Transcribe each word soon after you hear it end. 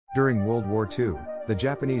During World War II, the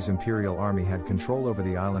Japanese Imperial Army had control over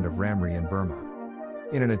the island of Ramri in Burma.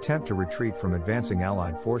 In an attempt to retreat from advancing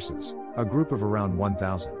Allied forces, a group of around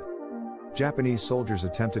 1,000 Japanese soldiers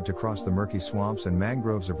attempted to cross the murky swamps and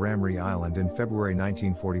mangroves of Ramri Island in February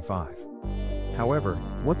 1945. However,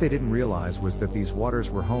 what they didn't realize was that these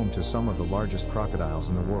waters were home to some of the largest crocodiles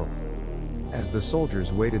in the world. As the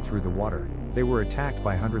soldiers waded through the water, they were attacked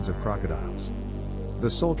by hundreds of crocodiles. The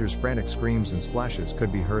soldiers' frantic screams and splashes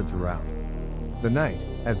could be heard throughout the night,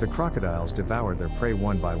 as the crocodiles devoured their prey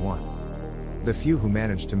one by one. The few who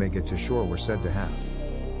managed to make it to shore were said to have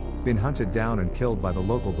been hunted down and killed by the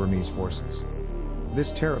local Burmese forces.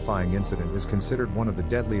 This terrifying incident is considered one of the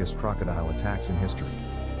deadliest crocodile attacks in history.